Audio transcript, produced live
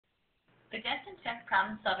The guess and check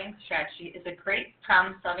problem-solving strategy is a great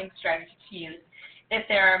problem-solving strategy to use if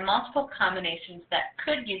there are multiple combinations that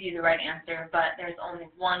could give you the right answer, but there's only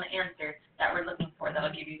one answer that we're looking for that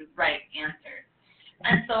will give you the right answer.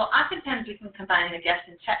 And so oftentimes we can combine the guess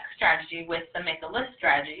and check strategy with the make a list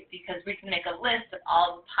strategy because we can make a list of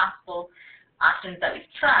all the possible options that we've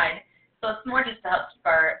tried. So it's more just to help keep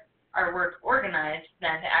our work organized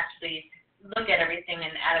than to actually look at everything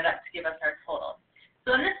and add it up to give us our total.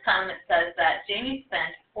 So in this column it says that Jamie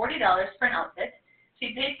spent $40 for an outfit.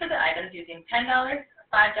 She paid for the items using $10, $5,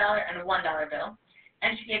 and a $1 bill,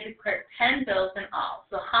 and she gave the clerk 10 bills in all.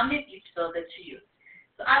 So how many of each bill did she use?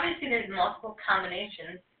 So obviously there's multiple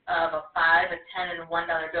combinations of a $5, a $10, and a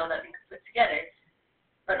 $1 bill that we could put together,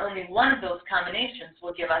 but only one of those combinations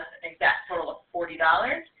will give us an exact total of $40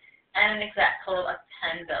 and an exact total of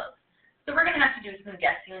 10 bills. So we're going to have to do some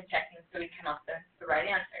guessing and checking so we come up with the right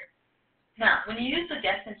answer. Now, when you use the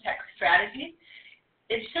guess and check strategy,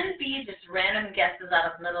 it shouldn't be just random guesses out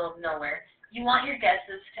of the middle of nowhere. You want your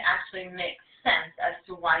guesses to actually make sense as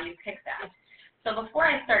to why you picked that. So before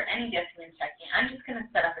I start any guessing and checking, I'm just going to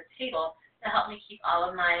set up a table to help me keep all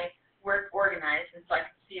of my work organized and so I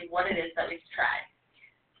can see what it is that we've tried.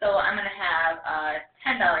 So I'm going to have a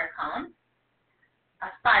 $10 column,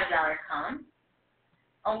 a $5 column,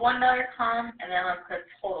 a $1 column, and then I'm going to put a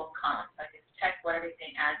total column so I can check what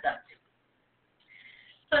everything adds up to.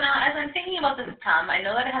 So now, as I'm thinking about this problem, I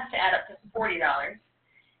know that it has to add up to $40,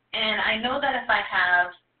 and I know that if I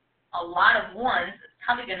have a lot of ones, it's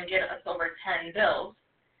probably going to get us over 10 bills,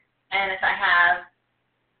 and if I have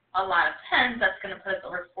a lot of tens, that's going to put us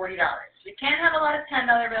over $40. We can't have a lot of $10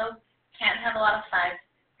 bills, can't have a lot of fives.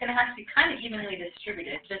 It's going to have to be kind of evenly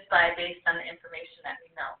distributed just based on the information that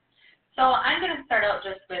we know. So I'm going to start out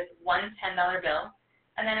just with one $10 bill,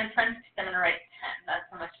 and then in parentheses I'm going to write 10. That's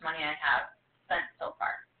how much money I have spent so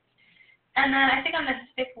far. And then I think I'm going to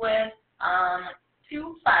stick with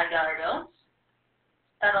two $5 bills.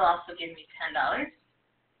 That'll also give me $10.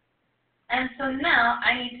 And so now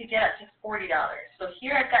I need to get up to $40. So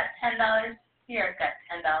here I've got $10, here I've got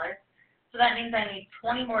 $10. So that means I need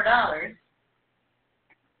 20 more dollars,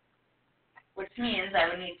 which means I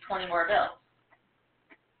would need 20 more bills.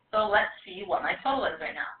 So let's see what my total is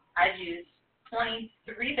right now. I've used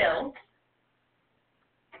 23 bills,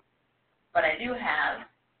 but I do have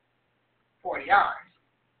 $40.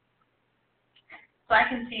 So I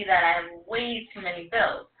can see that I have way too many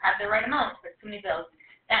bills. I have the right amount, but too many bills.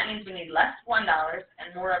 That means we need less $1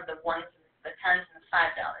 and more of the ones, the tens, and the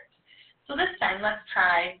 $5. So this time, let's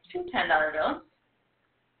try two $10 bills.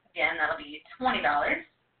 Again, that'll be $20.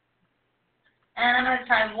 And I'm going to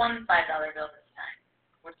try one $5 bill this time,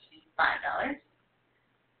 which is $5.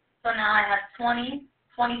 So now I have $25.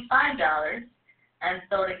 And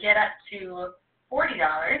so to get up to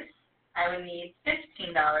 $40, I would need 15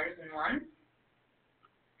 in ones,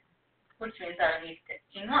 which means I would need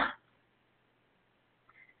 15 ones.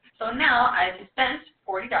 So now I've spent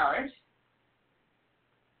 $40,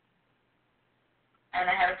 and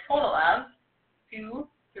I have a total of 2,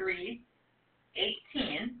 3,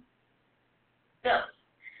 18 bills.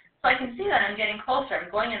 So I can see that I'm getting closer.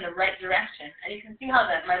 I'm going in the right direction. And you can see how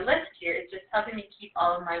that my list here is just helping me keep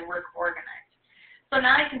all of my work organized. So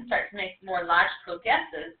now I can start to make more logical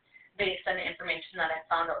guesses based on the information that I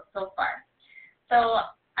found out so far. So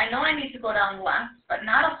I know I need to go down left, but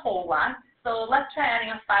not a whole lot. So let's try adding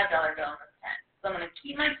a $5 bill instead. So I'm going to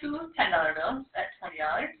keep my two $10 bills at $20.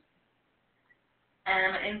 And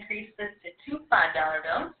I'm going to increase this to two $5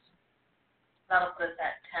 bills. That'll put us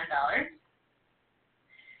at $10.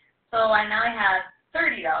 So now I have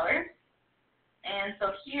 $30. And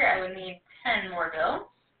so here I would need 10 more bills.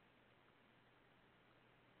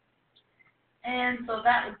 And so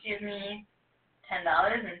that would give me $10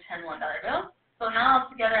 and 10 $1 bills. So now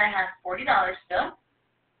altogether I have $40 still.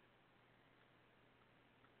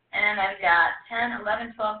 And I've got 10,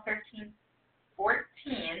 11, 12, 13,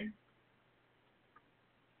 14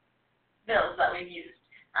 bills that we've used.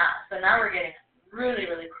 So now we're getting really,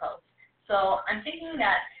 really close. So I'm thinking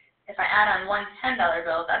that if I add on one $10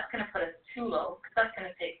 bill, that's going to put us too low because that's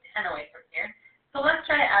going to take 10 away from here. So let's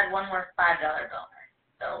try to add one more $5 bill.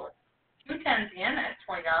 So two tens again at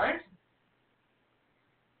 $20.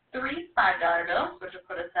 Three $5 bills, which will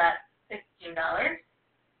put us at $15.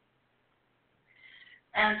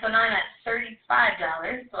 And so now I'm at $35,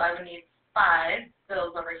 so I would need 5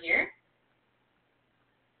 bills over here.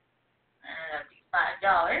 And that would be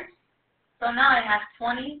 $5. So now I have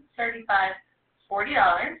 20, 35,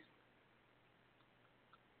 $40.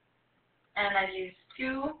 And I've used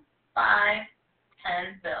 2, 5,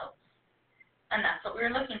 10 bills. And that's what we were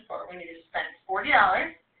looking for. We needed to spend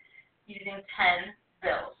 $40 using 10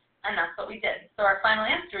 bills. And that's what we did. So our final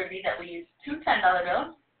answer would be that we used 2 $10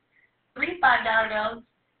 bills, 3 $5 bills,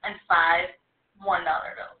 and 5 $1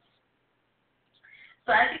 bills.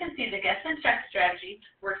 So as you can see, the guess and check strategy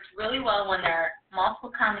works really well when there are multiple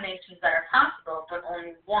combinations that are possible, but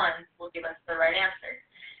only one will give us the right answer.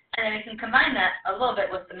 And then we can combine that a little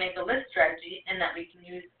bit with the make a list strategy in that we can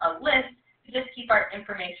use a list to just keep our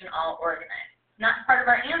information all organized. Not part of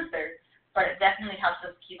our answer, but it definitely helps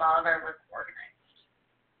us keep all of our